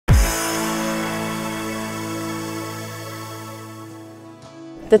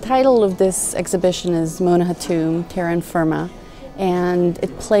The title of this exhibition is Mona Hatoum, Terra Infirma, and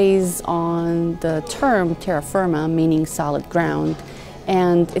it plays on the term terra firma, meaning solid ground,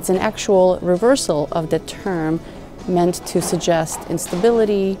 and it's an actual reversal of the term meant to suggest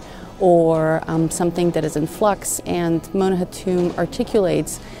instability or something that is in flux, and Mona Hatoum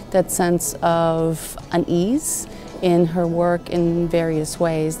articulates that sense of unease in her work in various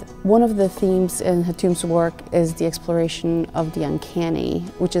ways. One of the themes in Hatoum's work is the exploration of the uncanny,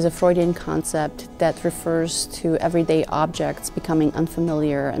 which is a Freudian concept that refers to everyday objects becoming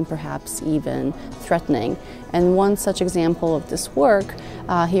unfamiliar and perhaps even threatening. And one such example of this work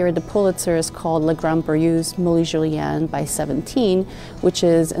here at the Pulitzer is called Le Grand Berriou's Mouli Julienne by 17, which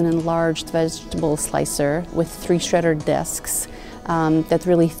is an enlarged vegetable slicer with 3 shredder discs that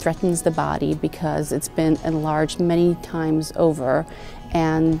really threatens the body because it's been enlarged many times over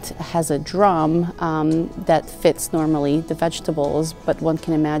and has a drum that fits normally the vegetables, but one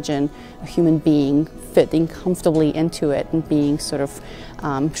can imagine a human being fitting comfortably into it and being sort of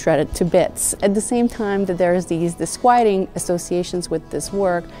shredded to bits. At the same time that there's these disquieting associations with this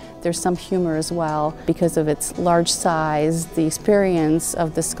work, there's some humor as well. Because of its large size, the experience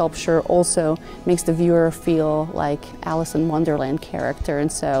of the sculpture also makes the viewer feel like Alice in Wonderland character,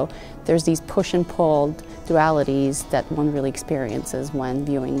 and so there's these push and pull dualities that one really experiences when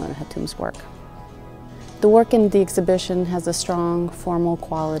viewing Mona Hatoum's work. The work in the exhibition has a strong formal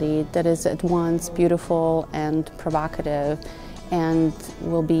quality that is at once beautiful and provocative, and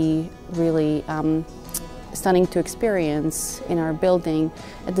will be really stunning to experience in our building.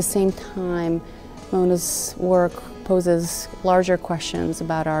 At the same time, Mona's work poses larger questions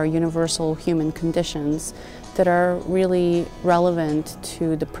about our universal human conditions that are really relevant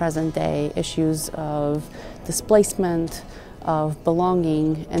to the present day issues of displacement, of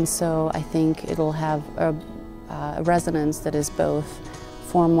belonging, and so I think it'll have a resonance that is both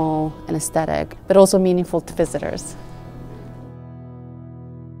formal and aesthetic, but also meaningful to visitors.